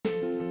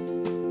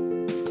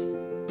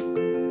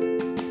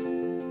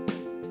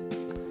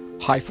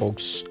Hi,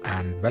 folks,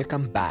 and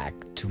welcome back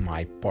to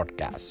my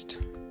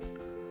podcast.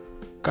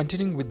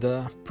 Continuing with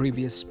the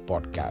previous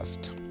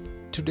podcast,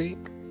 today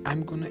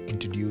I'm going to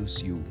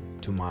introduce you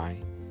to my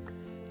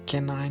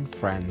canine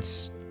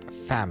friends'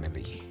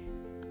 family,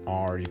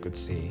 or you could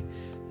say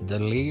the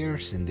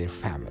layers in their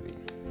family.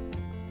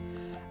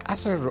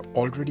 As I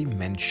already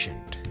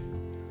mentioned,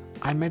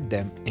 I met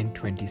them in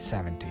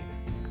 2017.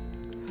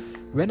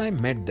 When I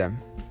met them,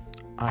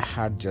 I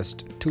had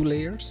just two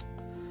layers,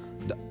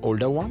 the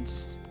older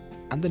ones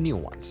and the new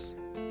ones.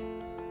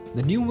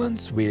 The new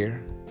ones were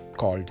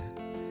called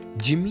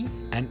Jimmy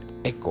and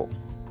Echo.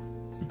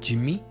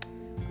 Jimmy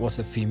was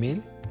a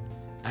female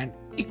and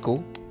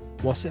Echo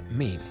was a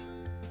male.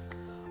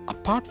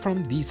 Apart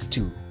from these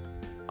two,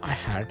 I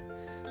had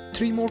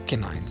three more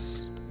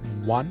canines.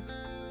 One,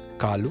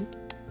 Kalu,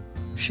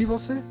 she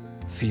was a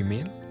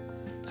female,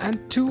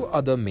 and two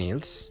other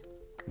males,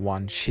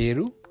 one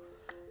Sheru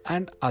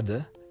and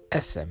other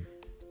SM.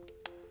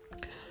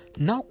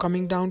 Now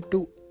coming down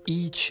to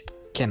each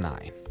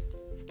canine.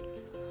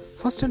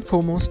 First and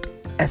foremost,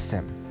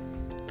 SM,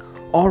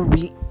 or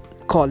we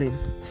call him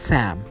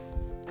Sam.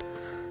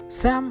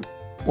 Sam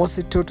was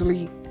a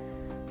totally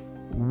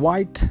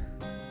white-haired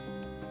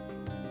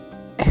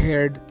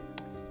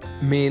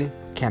male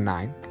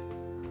canine.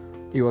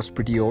 He was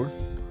pretty old,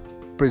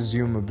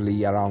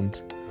 presumably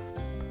around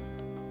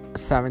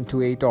 7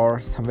 to 8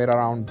 or somewhere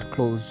around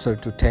closer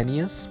to 10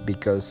 years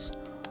because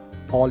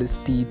all his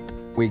teeth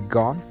were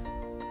gone,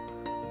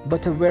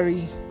 but a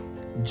very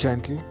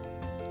gentle,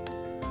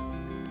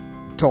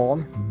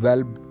 tall,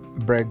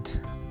 well-bred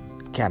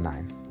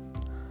canine.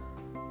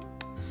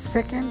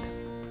 Second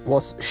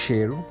was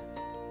Sheru.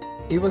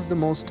 He was the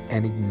most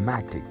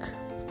enigmatic.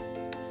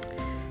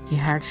 He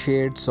had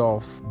shades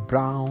of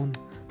brown,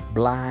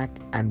 black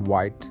and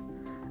white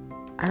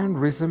and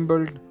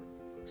resembled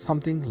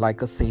something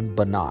like a Saint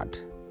Bernard.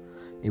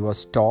 He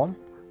was tall,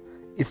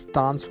 his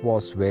stance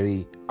was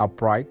very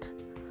upright,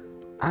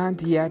 and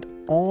he had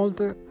all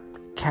the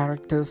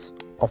characters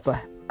of an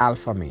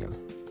alpha male.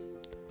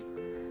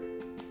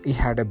 He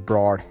had a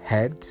broad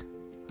head,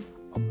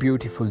 a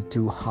beautiful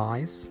two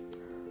eyes,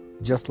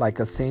 just like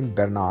a Saint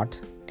Bernard.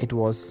 It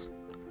was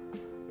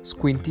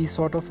squinty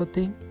sort of a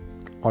thing,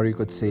 or you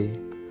could say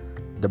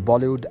the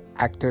Bollywood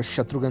actor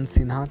Shatrughan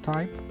Sinha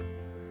type.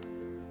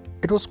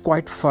 It was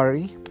quite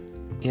furry.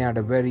 He had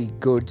a very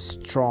good,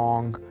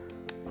 strong,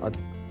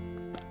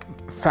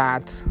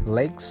 fat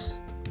legs,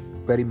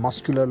 very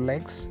muscular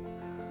legs,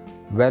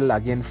 well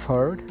again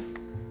furred,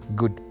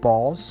 good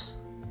paws,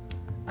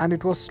 and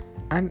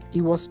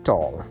he was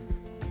tall.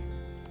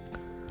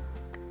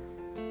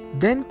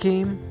 Then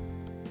came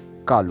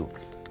Kalu.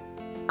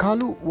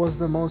 Kalu was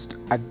the most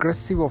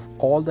aggressive of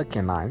all the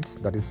canines,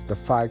 that is the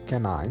 5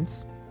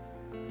 canines.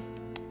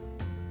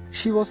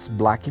 She was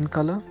black in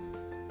color.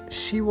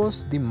 She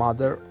was the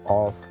mother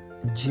of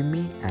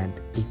Jimmy and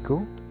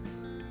Echo,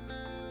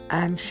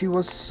 and she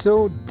was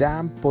so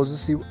damn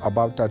possessive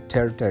about her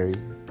territory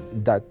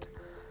that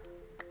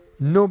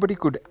nobody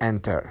could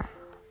enter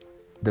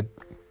the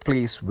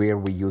place where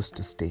we used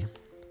to stay.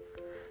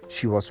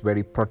 She was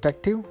very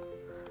protective,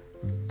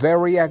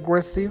 very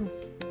aggressive,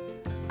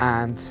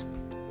 and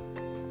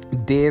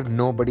dare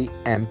nobody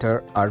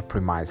enter her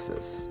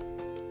premises.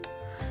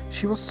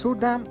 She was so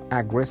damn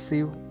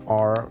aggressive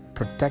or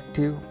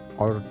protective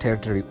or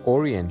territory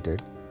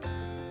oriented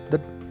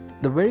that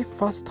the very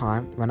first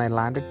time when I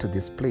landed to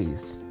this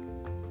place,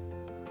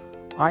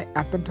 I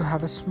happened to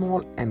have a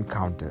small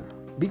encounter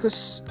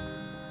because,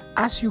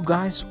 as you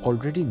guys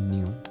already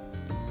knew,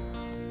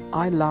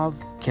 I love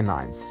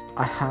canines.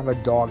 I have a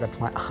dog at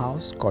my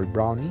house called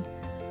Brownie,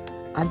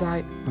 and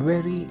I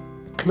very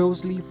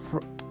closely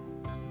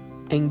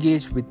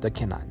engage with the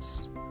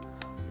canines.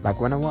 Like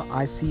whenever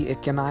I see a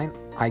canine,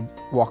 I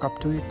walk up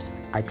to it,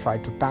 I try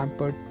to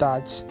pamper,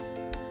 touch.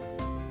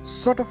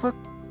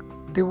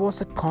 There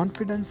was a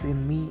confidence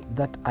in me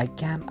that I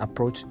can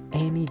approach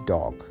any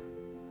dog.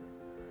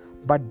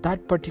 But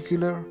that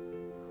particular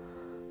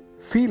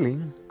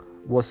feeling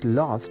was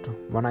lost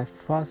when I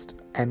first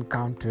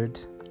encountered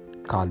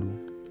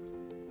Kalu.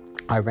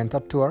 I went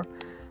up to her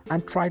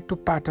and tried to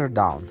pat her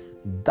down.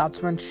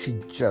 That's when she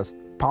just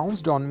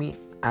pounced on me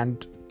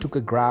and took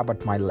a grab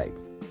at my leg.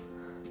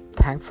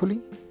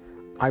 Thankfully,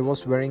 I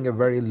was wearing a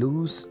very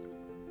loose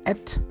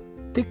yet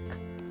thick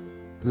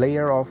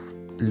layer of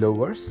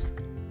lowers,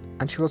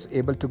 and she was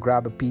able to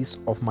grab a piece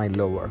of my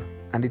lower,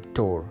 and it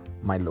tore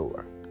my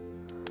lower.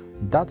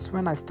 That's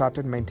when I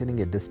started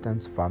maintaining a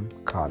distance from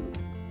Kalu.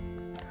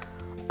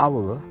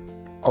 However,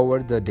 over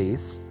the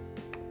days,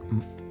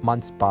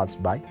 months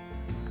passed by,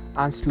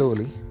 and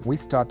slowly we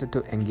started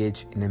to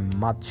engage in a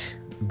much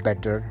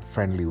better,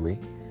 friendly way.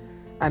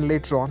 And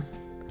later on,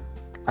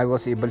 I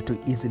was able to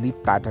easily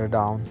pat her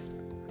down,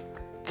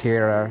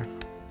 care her,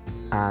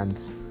 and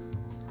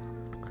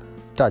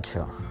touch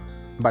her.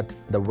 But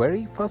the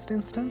very first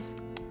instance,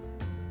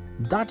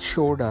 that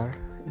showed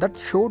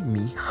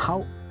me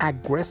how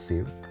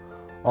aggressive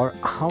or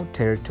how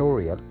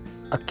territorial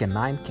a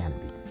canine can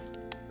be.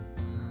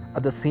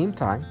 At the same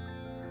time,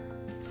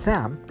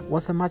 Sam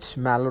was a much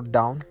mellowed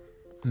down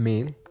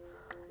male.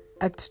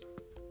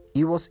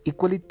 He was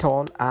equally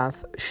tall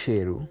as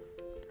Sheru,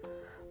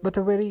 but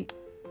a very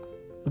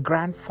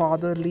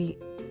grandfatherly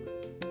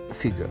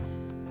figure,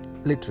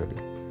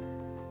 literally.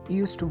 He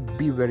used to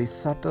be very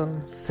subtle,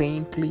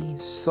 saintly,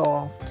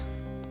 soft,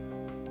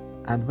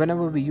 and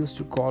whenever we used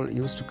to call, he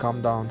used to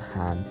come down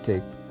and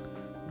take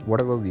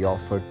whatever we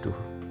offered to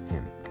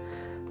him.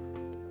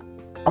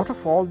 Out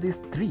of all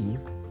these three,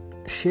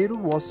 Sheru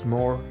was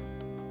more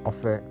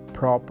of a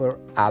proper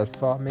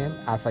alpha male,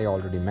 as I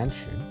already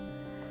mentioned.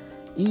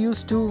 He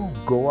used to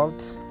go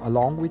out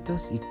along with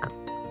us. He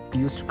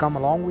used to come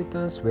along with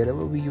us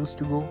wherever we used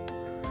to go.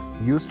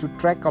 He used to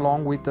trek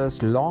along with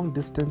us long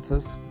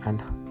distances,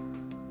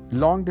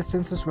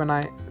 when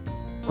I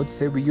would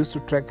say we used to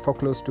trek for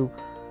close to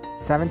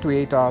 7 to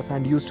 8 hours,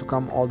 and used to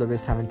come all the way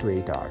 7 to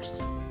 8 hours.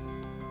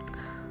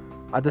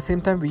 At the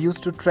same time, we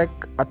used to trek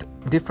at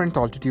different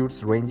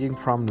altitudes ranging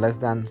from less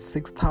than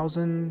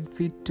 6,000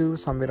 feet to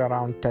somewhere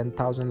around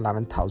 10,000,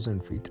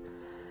 11,000 feet.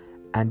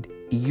 And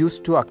he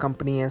used to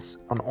accompany us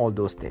on all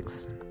those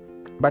things.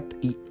 But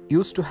he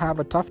used to have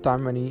a tough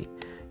time when he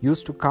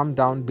used to come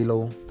down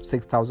below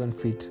 6,000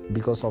 feet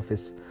because of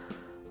his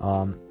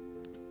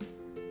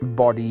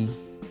body,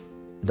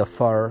 the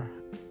fur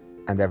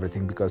and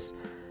everything, because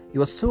he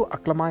was so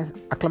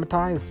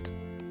acclimatized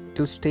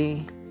to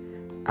stay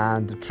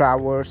and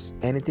traverse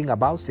anything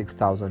above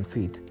 6,000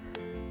 feet.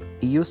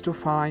 He used to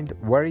find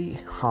very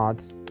hard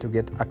to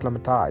get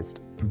acclimatized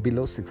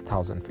below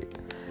 6,000 feet.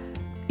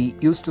 He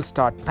used to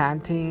start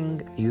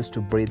panting, he used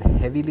to breathe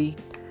heavily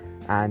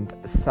and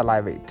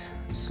salivate.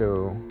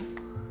 So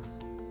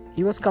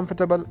he was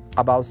comfortable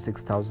above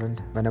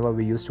 6,000. Whenever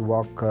we used to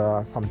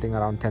walk something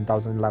around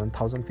 10,000,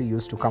 11,000 feet, he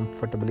used to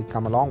comfortably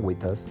come along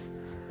with us.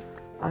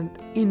 And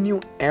he knew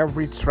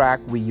every track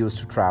we used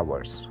to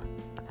traverse.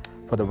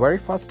 For the very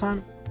first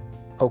time,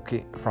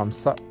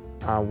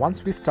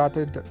 once we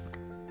started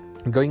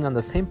going on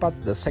the same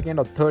path, the second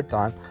or third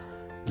time,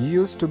 he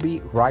used to be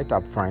right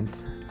up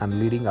front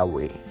and leading our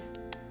way.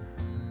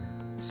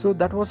 So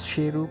that was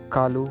Sheru,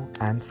 Kalu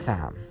and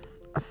Sam.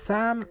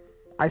 Sam,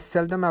 I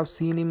seldom have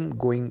seen him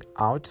going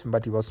out,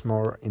 but he was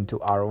more into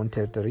our own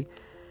territory,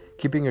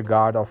 keeping a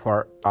guard of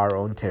our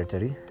own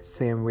territory.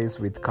 Same ways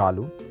with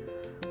Kalu.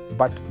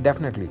 But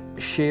definitely,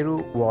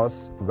 Sheru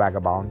was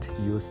vagabond.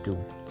 He used to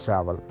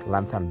travel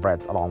length and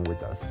breadth along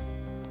with us.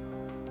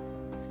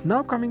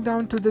 Now coming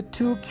down to the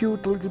two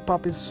cute little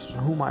puppies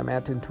whom I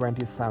met in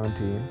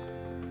 2017,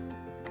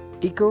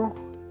 Iko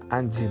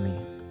and Jimmy.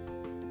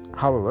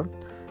 However,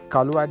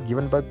 Kalu had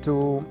given birth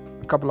to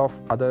a couple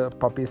of other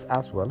puppies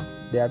as well.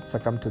 They had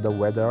succumbed to the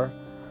weather,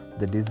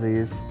 the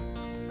disease,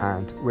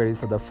 and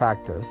various other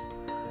factors,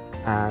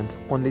 and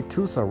only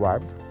two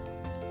survived.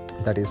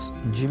 That is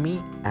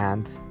Jimmy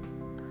and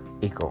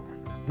Iko.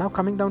 Now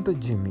coming down to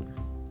Jimmy.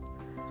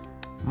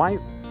 My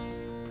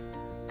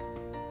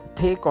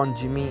take on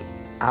Jimmy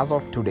as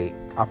of today,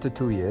 after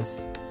 2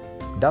 years,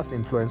 does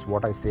influence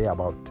what I say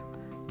about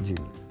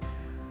Jimmy.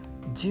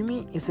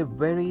 Jimmy is a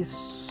very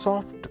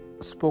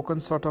soft-spoken,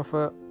 sort of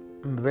a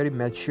very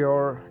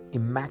mature,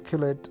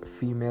 immaculate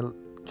female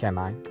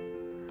canine.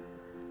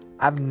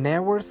 I've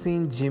never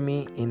seen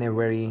Jimmy in a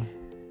very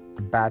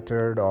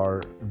battered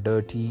or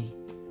dirty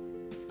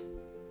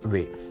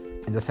way.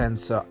 In the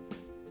sense,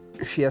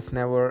 she has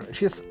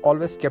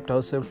always kept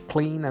herself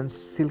clean and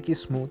silky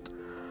smooth.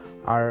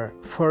 Her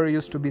fur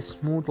used to be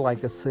smooth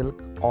like a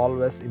silk,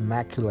 always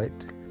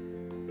immaculate.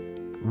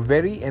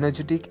 Very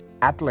energetic,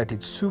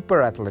 athletic,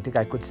 super athletic.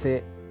 I could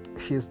say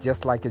she is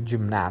just like a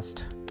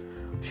gymnast.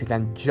 She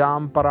can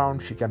jump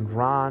around, she can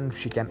run,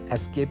 she can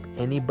escape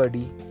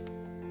anybody.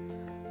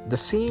 The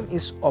same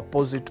is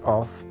opposite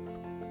of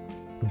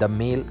the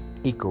male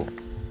Iko.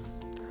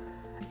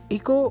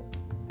 Iko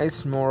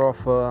is more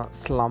of a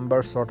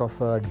slumber sort of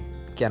a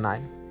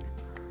canine,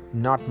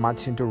 not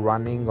much into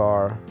running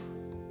or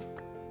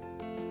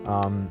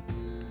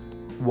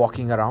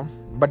walking around,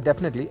 but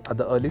definitely at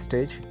the early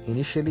stage,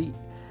 initially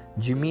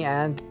Jimmy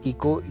and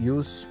Iko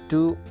used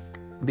to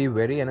be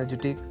very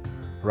energetic,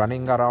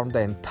 running around the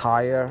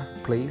entire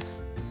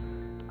place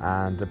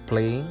and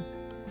playing.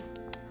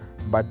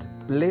 But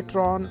later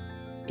on,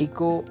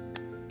 Iko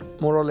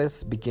more or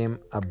less became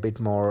a bit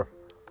more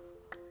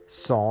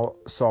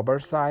sober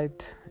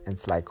side.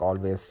 It's like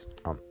always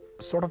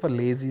sort of a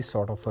lazy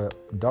sort of a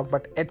dog,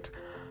 but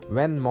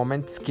when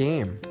moments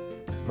came,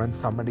 when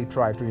somebody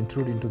tried to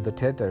intrude into the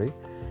territory,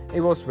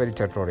 it was very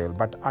territorial.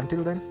 But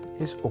until then,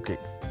 it's okay.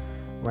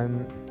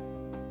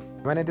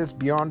 When it is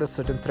beyond a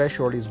certain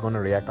threshold, he's going to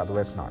react,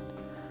 otherwise not.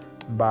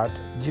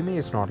 But Jimmy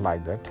is not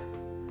like that.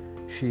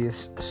 She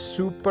is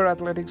super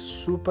athletic,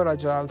 super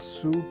agile,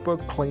 super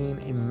clean,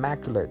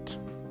 immaculate.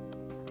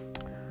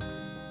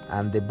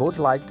 And they both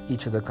liked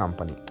each other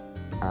company.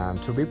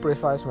 And to be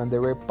precise, when they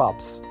were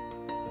pups,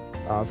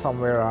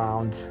 somewhere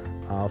around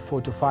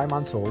 4 to 5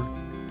 months old,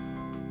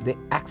 they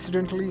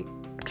accidentally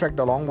trekked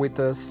along with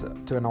us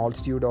to an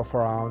altitude of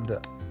around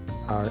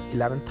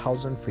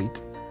 11,000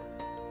 feet.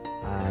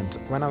 And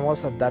when I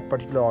was at that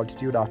particular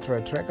altitude after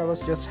a trek, I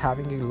was just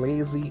having a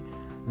lazy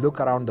look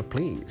around the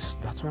place.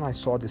 That's when I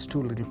saw these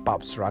two little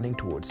pups running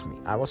towards me.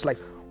 I was like,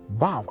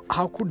 wow,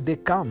 how could they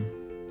come?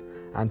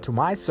 And to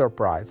my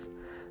surprise,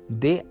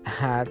 they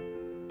had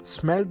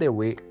smelled their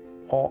way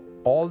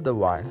all the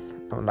while,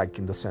 like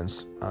in the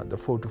sense the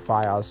 4 to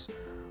 5 hours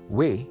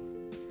way,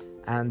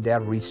 and they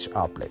had reached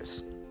our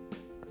place.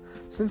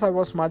 Since I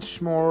was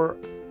much more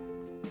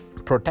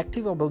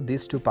protective about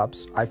these two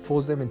pups, I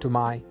forced them into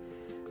my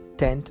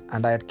tent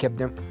and I had kept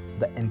them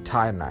the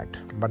entire night.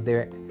 But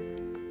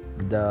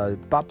the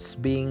pups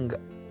being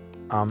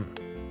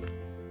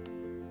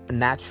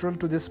natural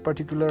to this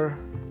particular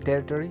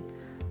territory,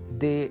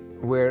 they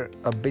were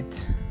a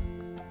bit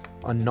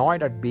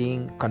annoyed at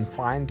being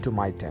confined to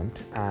my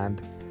tent,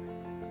 and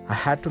I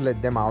had to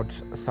let them out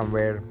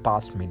somewhere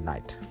past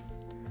midnight.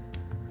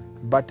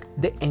 But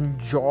they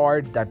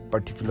enjoyed that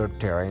particular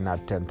terrain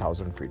at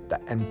 10,000 feet the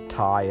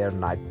entire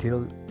night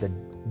till the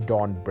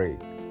dawn break.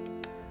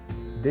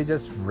 They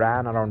just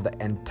ran around the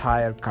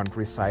entire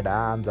countryside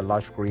and the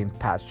lush green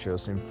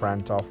pastures in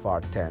front of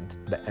our tent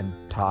the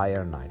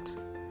entire night.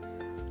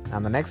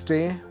 And the next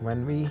day,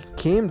 when we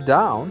came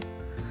down,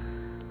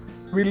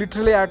 we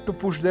literally had to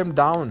push them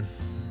down.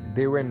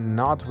 They were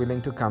not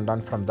willing to come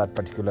down from that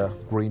particular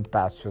green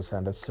pastures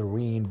and a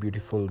serene,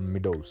 beautiful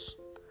meadows.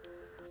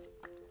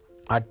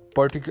 At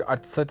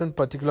certain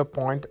particular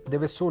point, they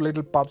were so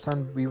little pups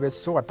and we were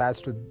so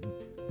attached to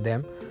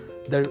them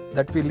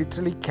that we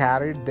literally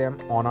carried them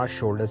on our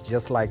shoulders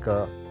just like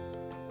a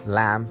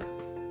lamb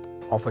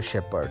of a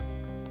shepherd.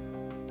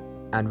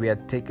 And we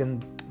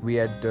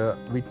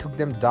took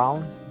them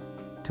down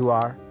to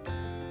our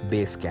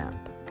base camp.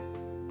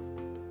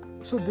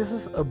 So this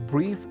is a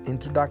brief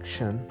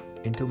introduction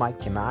into my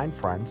canine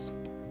friends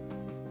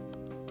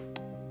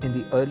in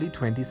the early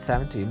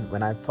 2017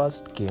 when I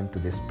first came to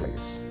this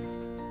place.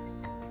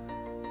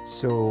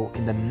 So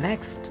in the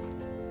next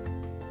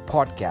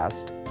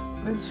podcast,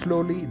 we'll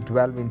slowly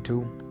delve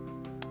into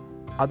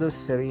other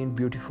serene,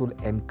 beautiful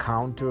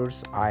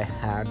encounters I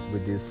had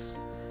with these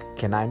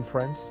canine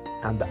friends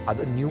and the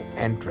other new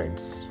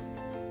entrants.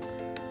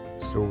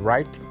 So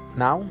right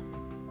now,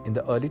 in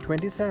the early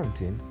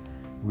 2017,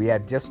 we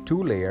had just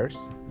 2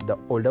 layers, the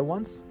older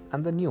ones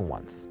and the new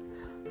ones.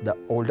 The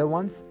older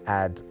ones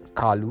had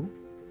Kalu,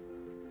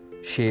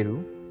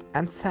 Sheru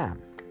and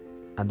Sam.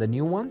 And the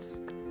new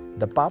ones,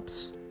 the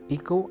pups,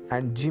 Iko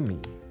and Jimmy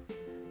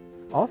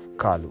of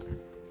Kalu.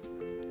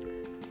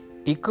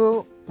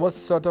 Iko was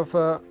sort of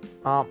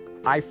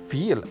I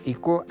feel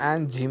Iko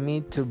and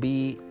Jimmy to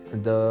be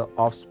the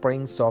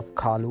offsprings of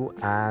Kalu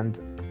and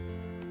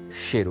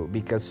Sheru,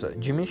 because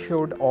Jimmy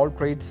showed all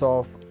traits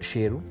of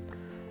Sheru.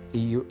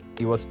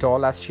 He was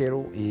tall as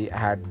Sheru. He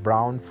had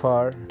brown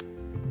fur,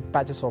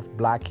 patches of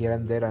black here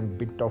and there, and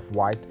bit of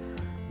white.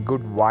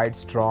 Good, wide,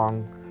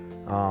 strong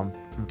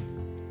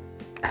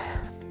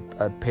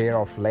a pair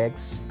of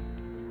legs,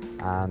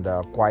 and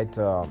quite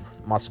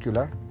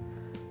muscular.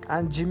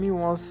 And Jimmy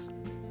was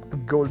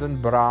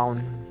golden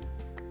brown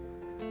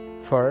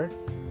fur,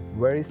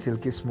 very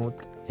silky smooth,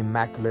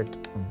 immaculate,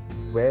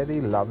 very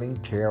loving,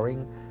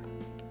 caring.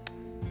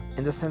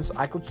 In the sense,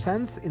 I could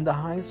sense in the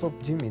eyes of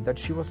Jimmy that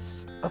she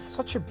was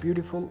such a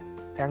beautiful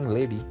young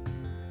lady.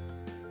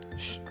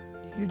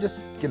 You just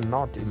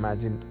cannot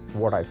imagine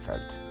what I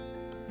felt.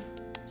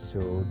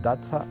 So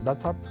that's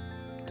up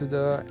to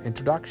the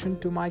introduction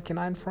to my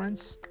canine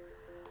friends.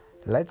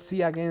 Let's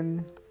see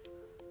again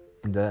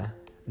in the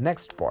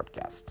next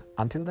podcast.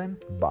 Until then,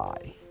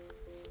 bye.